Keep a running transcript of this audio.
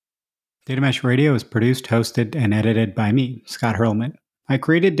Data Mesh Radio is produced, hosted, and edited by me, Scott Hurlman. I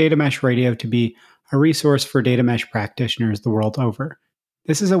created Data Mesh Radio to be a resource for data mesh practitioners the world over.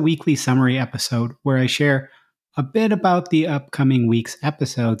 This is a weekly summary episode where I share a bit about the upcoming week's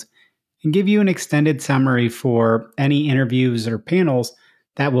episodes and give you an extended summary for any interviews or panels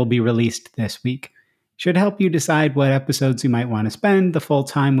that will be released this week. Should help you decide what episodes you might want to spend the full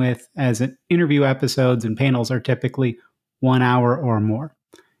time with, as interview episodes and panels are typically 1 hour or more.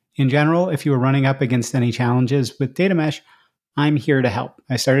 In general, if you are running up against any challenges with data mesh, I'm here to help.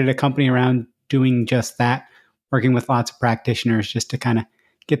 I started a company around doing just that, working with lots of practitioners just to kind of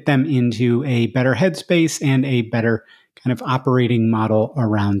get them into a better headspace and a better kind of operating model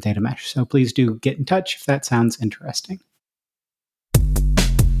around data mesh. So please do get in touch if that sounds interesting.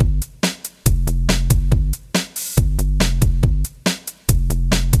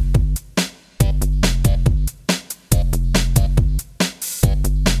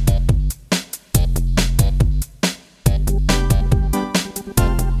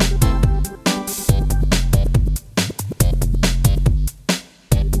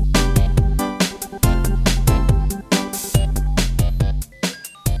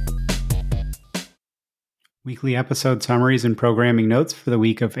 Weekly episode summaries and programming notes for the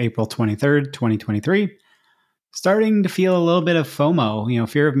week of April 23rd, 2023. Starting to feel a little bit of FOMO,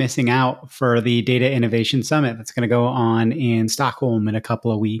 fear of missing out for the Data Innovation Summit that's going to go on in Stockholm in a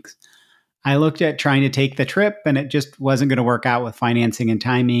couple of weeks. I looked at trying to take the trip and it just wasn't going to work out with financing and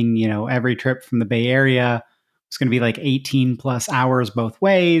timing. Every trip from the Bay Area was going to be like 18 plus hours both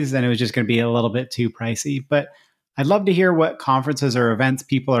ways, and it was just going to be a little bit too pricey. But I'd love to hear what conferences or events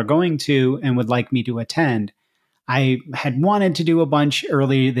people are going to and would like me to attend. I had wanted to do a bunch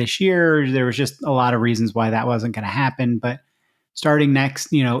early this year. There was just a lot of reasons why that wasn't going to happen. But starting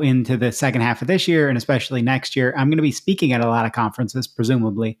next, into the second half of this year and especially next year, I'm going to be speaking at a lot of conferences,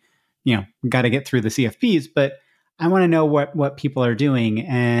 presumably. Got to get through the CFPs, but I want to know what people are doing.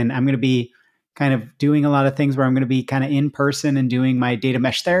 And I'm going to be kind of doing a lot of things where I'm going to be kind of in person and doing my data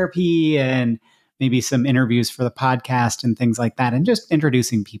mesh therapy and maybe some interviews for the podcast and things like that, and just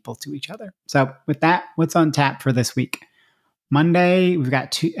introducing people to each other. So with that, what's on tap for this week? Monday, we've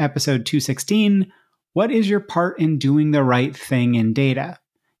got episode 216. What is your part in doing the right thing in data?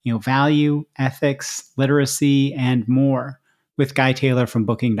 Value, ethics, literacy, and more, with Guy Taylor from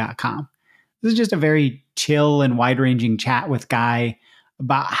booking.com. This is just a very chill and wide-ranging chat with Guy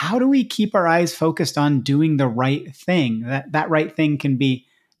about how do we keep our eyes focused on doing the right thing. That right thing can be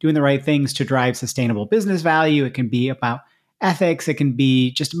doing the right things to drive sustainable business value. It can be about ethics. It can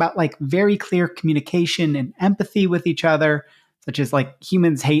be just about like very clear communication and empathy with each other, such as like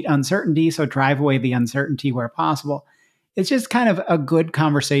humans hate uncertainty, so drive away the uncertainty where possible. It's just kind of a good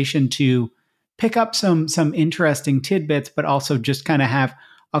conversation to pick up some interesting tidbits, but also just kind of have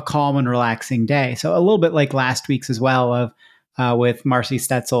a calm and relaxing day. So a little bit like last week's as well with Marcy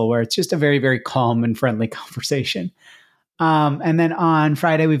Stetzel, where it's just a very, very calm and friendly conversation. And then on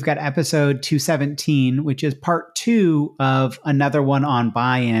Friday, we've got episode 217, which is part 2 of another one on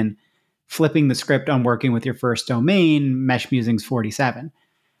buy-in, flipping the script on working with your first domain, Mesh Musings 47.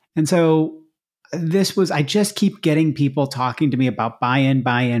 And so I just keep getting people talking to me about buy-in.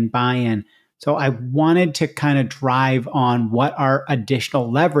 So I wanted to kind of drive on what are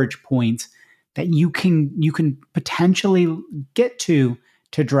additional leverage points that you can potentially get to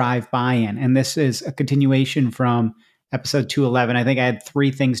drive buy-in. And this is a continuation from episode 211. I think I had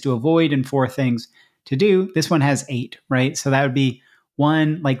 3 things to avoid and 4 things to do. This one has 8, right? So that would be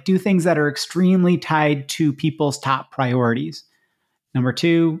 1, like do things that are extremely tied to people's top priorities. Number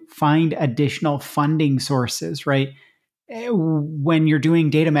 2, find additional funding sources, right? When you're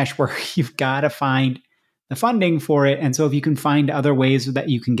doing data mesh work, you've got to find the funding for it. And so if you can find other ways that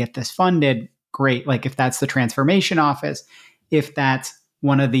you can get this funded, great. Like if that's the transformation office, if that's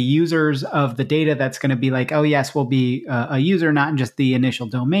one of the users of the data that's going to be like, oh yes, we'll be a user, not just the initial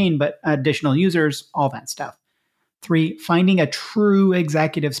domain, but additional users, all that stuff. 3, finding a true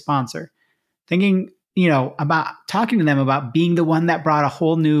executive sponsor. Thinking, about talking to them about being the one that brought a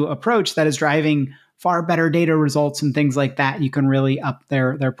whole new approach that is driving far better data results and things like that. You can really up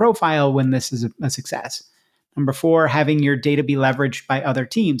their profile when this is a success. Number 4, having your data be leveraged by other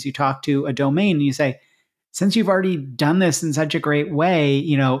teams. You talk to a domain and you say, since you've already done this in such a great way,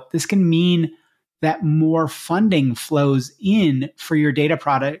 this can mean that more funding flows in for your data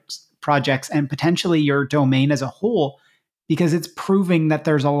projects and potentially your domain as a whole, because it's proving that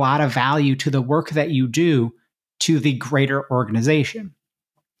there's a lot of value to the work that you do to the greater organization.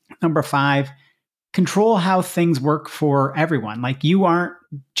 Number 5, control how things work for everyone. Like you aren't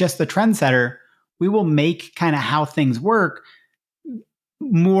just the trendsetter. We will make kind of how things work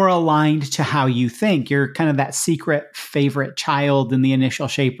more aligned to how you think. You're kind of that secret favorite child in the initial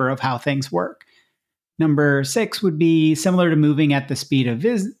shaper of how things work. Number 6 would be similar to moving at the speed of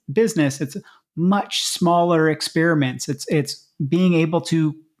business. It's much smaller experiments. It's being able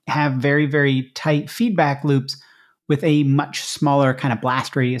to have very, very tight feedback loops with a much smaller kind of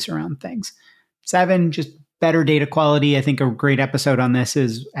blast radius around things. 7, just better data quality. I think a great episode on this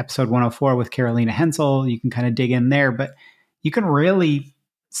is episode 104 with Carolina Hensel. You can kind of dig in there, but you can really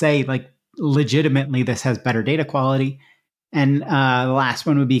say, like, legitimately, this has better data quality. And the last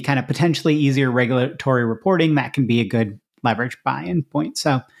one would be kind of potentially easier regulatory reporting. That can be a good leverage buy-in point.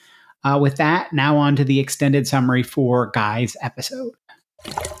 So with that, now on to the extended summary for Guy's episode.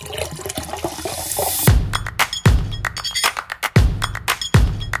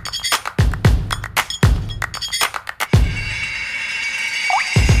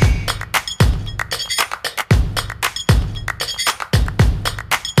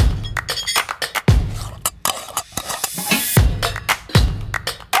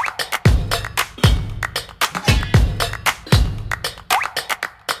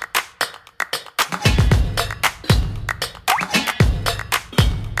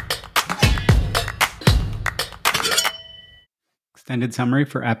 Extended summary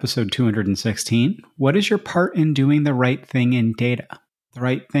for episode 216. What is your part in doing the right thing in data? The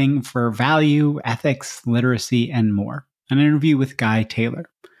right thing for value, ethics, literacy, and more. An interview with Guy Taylor.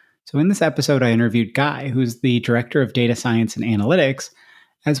 So in this episode, I interviewed Guy, who's the director of data science and analytics,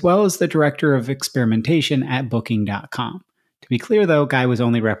 as well as the director of experimentation at Booking.com. To be clear, though, Guy was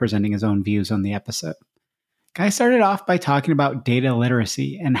only representing his own views on the episode. Guy started off by talking about data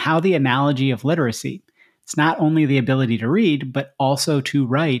literacy and how the analogy of literacy, it's not only the ability to read, but also to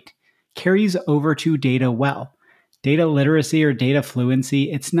write, carries over to data well. Data literacy or data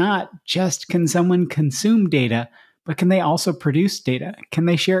fluency, it's not just can someone consume data, but can they also produce data? Can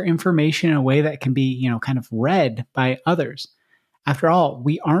they share information in a way that can be, kind of read by others? After all,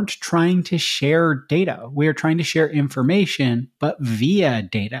 we aren't trying to share data. We are trying to share information, but via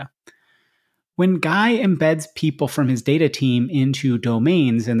data. When Guy embeds people from his data team into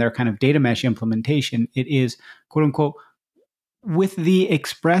domains and their kind of data mesh implementation, it is, quote unquote, with the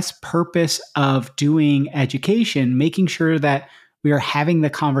express purpose of doing education, making sure that we are having the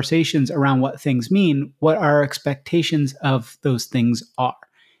conversations around what things mean, what our expectations of those things are.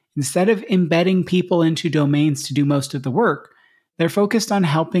 Instead of embedding people into domains to do most of the work, they're focused on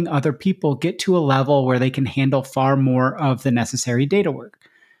helping other people get to a level where they can handle far more of the necessary data work,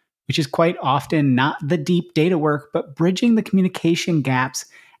 which is quite often not the deep data work, but bridging the communication gaps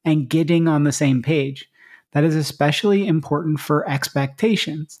and getting on the same page. That is especially important for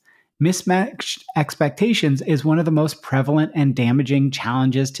expectations. Mismatched expectations is one of the most prevalent and damaging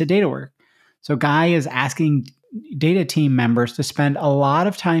challenges to data work. So Guy is asking data team members to spend a lot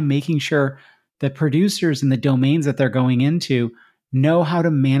of time making sure the producers in the domains that they're going into know how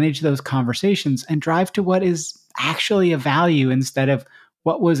to manage those conversations and drive to what is actually a value instead of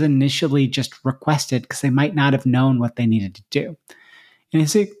what was initially just requested, because they might not have known what they needed to do.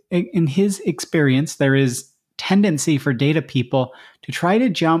 In his experience, there is tendency for data people to try to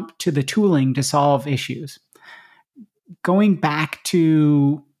jump to the tooling to solve issues. Going back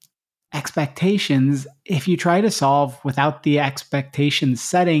to expectations, if you try to solve without the expectations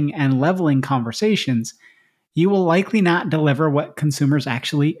setting and leveling conversations, you will likely not deliver what consumers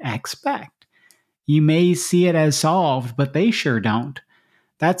actually expect. You may see it as solved, but they sure don't.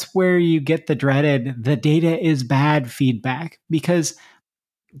 That's where you get the dreaded, the data is bad feedback, because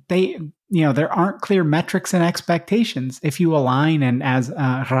there aren't clear metrics and expectations. If you align, and as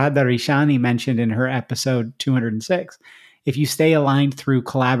Radha Rishani mentioned in her episode 206, if you stay aligned through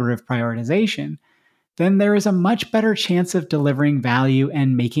collaborative prioritization, then there is a much better chance of delivering value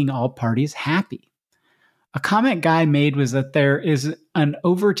and making all parties happy. A comment Guy made was that there is an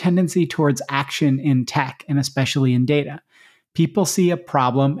over tendency towards action in tech, and especially in data. People see a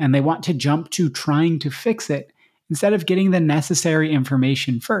problem and they want to jump to trying to fix it instead of getting the necessary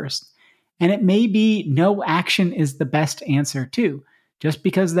information first. And it may be no action is the best answer too. Just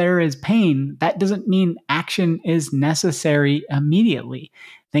because there is pain, that doesn't mean action is necessary immediately.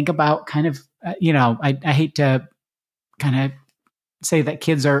 Think about kind of, I hate to kind of say that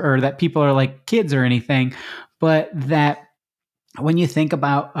kids are, or that people are like kids or anything, but that when you think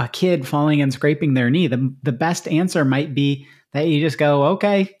about a kid falling and scraping their knee, the best answer might be that you just go,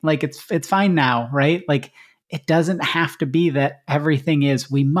 okay, like it's fine now, right? Like it doesn't have to be that everything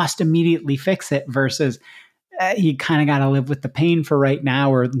is, we must immediately fix it versus you kind of got to live with the pain for right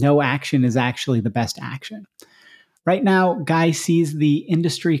now, or no action is actually the best action. Right now, Guy sees the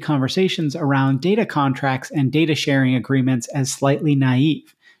industry conversations around data contracts and data sharing agreements as slightly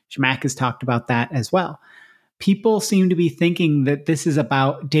naive. Schmack has talked about that as well. People seem to be thinking that this is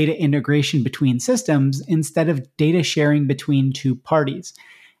about data integration between systems instead of data sharing between two parties,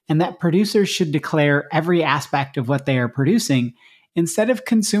 and that producers should declare every aspect of what they are producing instead of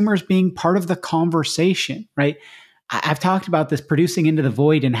consumers being part of the conversation, right? I've talked about this producing into the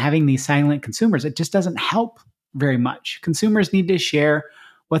void and having these silent consumers. It just doesn't help very much. Consumers need to share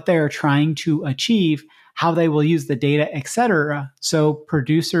what they are trying to achieve, how they will use the data, etc. So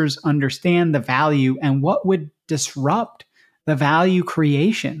producers understand the value and what would disrupt the value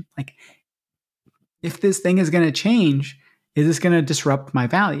creation. Like, if this thing is going to change, is this going to disrupt my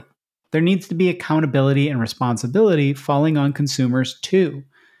value? There needs to be accountability and responsibility falling on consumers too.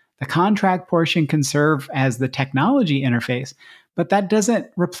 The contract portion can serve as the technology interface, but that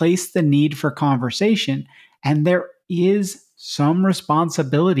doesn't replace the need for conversation. And there is some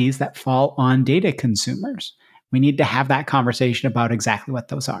responsibilities that fall on data consumers. We need to have that conversation about exactly what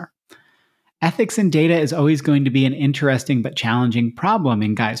those are. Ethics in data is always going to be an interesting but challenging problem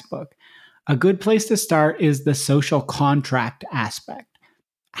in Guy's book. A good place to start is the social contract aspect.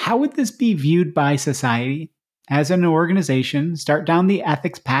 How would this be viewed by society? As an organization, start down the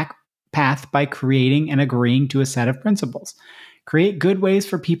ethics path by creating and agreeing to a set of principles. Create good ways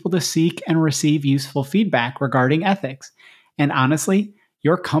for people to seek and receive useful feedback regarding ethics. And honestly,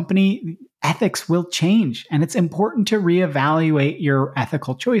 your company ethics will change, and it's important to reevaluate your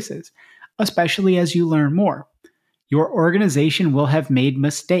ethical choices, especially as you learn more. Your organization will have made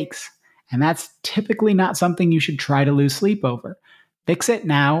mistakes, and that's typically not something you should try to lose sleep over. Fix it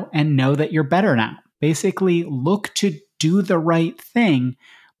now and know that you're better now. Basically, look to do the right thing,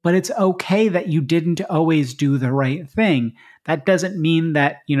 but it's okay that you didn't always do the right thing. That doesn't mean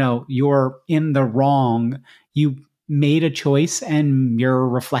that, you're in the wrong. You made a choice and you're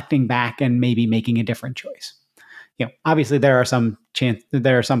reflecting back and maybe making a different choice. Obviously there are some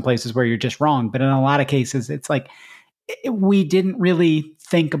places where you're just wrong, but in a lot of cases it's like we didn't really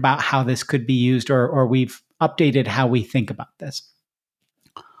think about how this could be used, or we've updated how we think about this.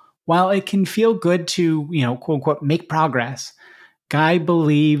 While it can feel good to, quote unquote, make progress, Guy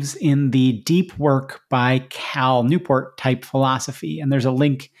believes in the deep work by Cal Newport type philosophy. And there's a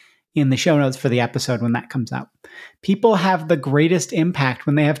link in the show notes for the episode when that comes out. People have the greatest impact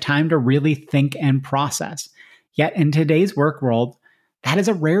when they have time to really think and process. Yet in today's work world, that is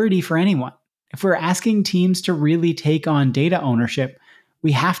a rarity for anyone. If we're asking teams to really take on data ownership,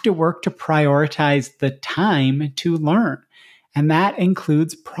 we have to work to prioritize the time to learn. And that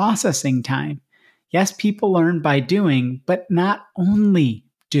includes processing time. Yes, people learn by doing, but not only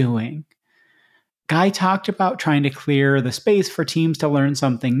doing. Guy talked about trying to clear the space for teams to learn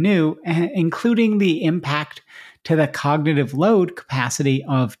something new, including the impact to the cognitive load capacity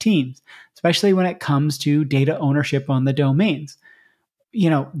of teams, especially when it comes to data ownership on the domains.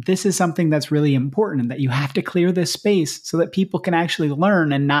 This is something that's really important, that you have to clear this space so that people can actually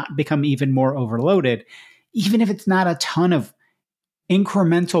learn and not become even more overloaded, even if it's not a ton of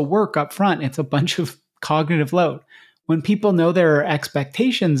incremental work up front. It's a bunch of cognitive load. When people know there are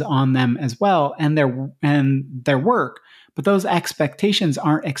expectations on them as well and their work, but those expectations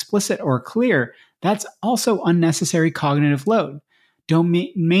aren't explicit or clear, that's also unnecessary cognitive load.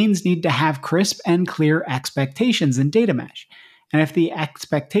 Domains need to have crisp and clear expectations in data mesh. And if the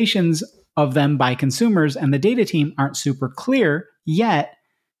expectations of them by consumers and the data team aren't super clear yet,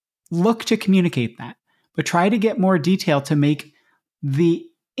 look to communicate that. But try to get more detail to make the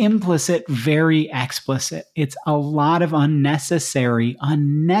implicit very explicit. It's a lot of unnecessary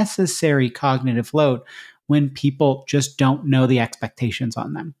cognitive load when people just don't know the expectations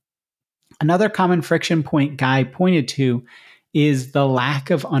on them. Another common friction point Guy pointed to is the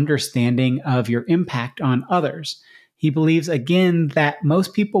lack of understanding of your impact on others. He believes, again, that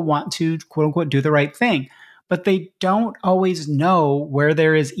most people want to, quote unquote, do the right thing, but they don't always know where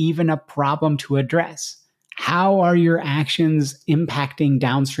there is even a problem to address. How are your actions impacting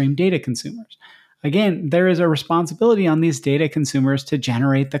downstream data consumers? Again, there is a responsibility on these data consumers to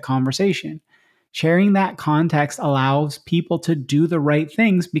generate the conversation. Sharing that context allows people to do the right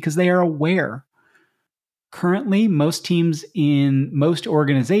things because they are aware. Currently, most teams in most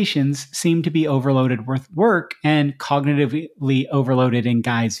organizations seem to be overloaded with work and cognitively overloaded in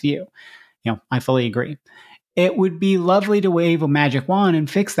Guy's view. I fully agree. It would be lovely to wave a magic wand and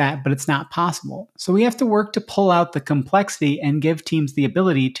fix that, but it's not possible. So we have to work to pull out the complexity and give teams the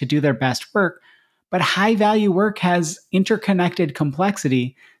ability to do their best work. But high value work has interconnected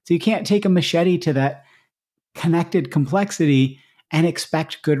complexity. So you can't take a machete to that connected complexity and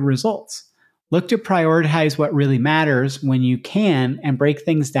expect good results. Look to prioritize what really matters when you can and break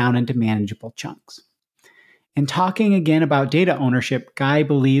things down into manageable chunks. And talking again about data ownership, Guy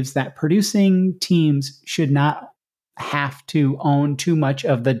believes that producing teams should not have to own too much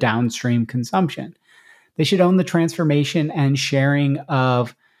of the downstream consumption. They should own the transformation and sharing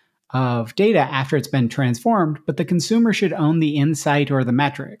of data after it's been transformed, but the consumer should own the insight or the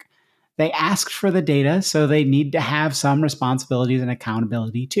metric. They asked for the data, so they need to have some responsibilities and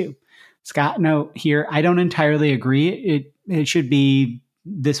accountability too. Scott, note here, I don't entirely agree. It should be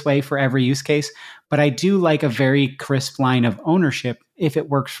this way for every use case, but I do like a very crisp line of ownership if it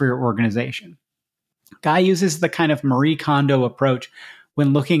works for your organization. Guy uses the kind of Marie Kondo approach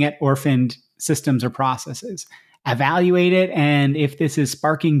when looking at orphaned systems or processes. Evaluate it, and if this is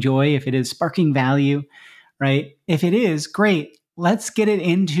sparking joy, if it is sparking value, right? If it is, great. Let's get it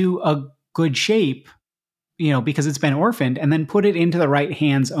into a good shape, because it's been orphaned, and then put it into the right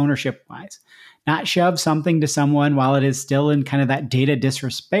hands ownership wise. Not shove something to someone while it is still in kind of that data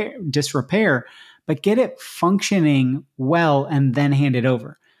disrepair, but get it functioning well and then hand it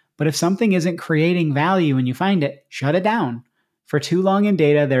over. But if something isn't creating value and you find it, shut it down. For too long in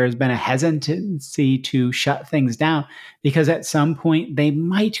data, there has been a hesitancy to shut things down because at some point they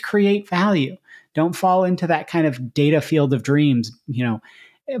might create value. Don't fall into that kind of data field of dreams,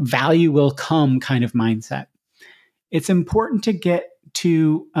 value will come kind of mindset. It's important to get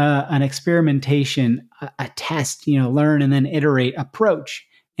to an experimentation, a test, learn and then iterate approach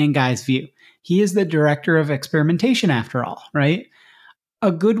in Guy's view. He is the director of experimentation after all, right?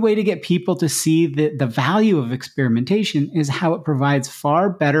 A good way to get people to see the value of experimentation is how it provides far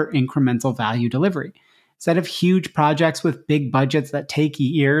better incremental value delivery. Instead of huge projects with big budgets that take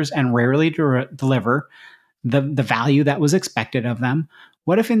years and rarely deliver the value that was expected of them,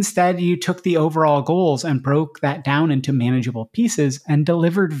 what if instead you took the overall goals and broke that down into manageable pieces and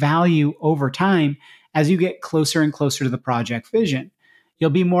delivered value over time as you get closer and closer to the project vision? You'll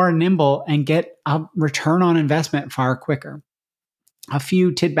be more nimble and get a return on investment far quicker. A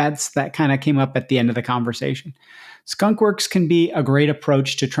few tidbits that kind of came up at the end of the conversation. Skunkworks can be a great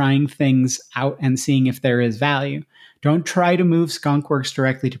approach to trying things out and seeing if there is value. Don't try to move Skunkworks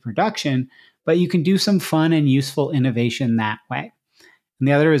directly to production, but you can do some fun and useful innovation that way. And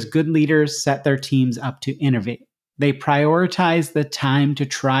the other is good leaders set their teams up to innovate. They prioritize the time to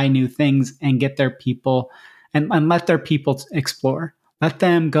try new things and get their people and let their people explore. Let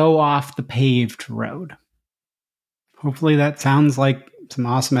them go off the paved road. Hopefully that sounds like some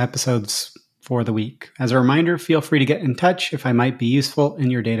awesome episodes for the week. As a reminder, feel free to get in touch if I might be useful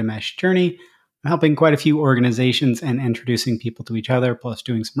in your data mesh journey. I'm helping quite a few organizations and introducing people to each other, plus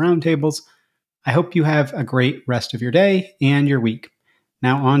doing some roundtables. I hope you have a great rest of your day and your week.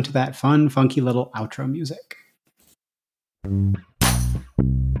 Now on to that fun, funky little outro music.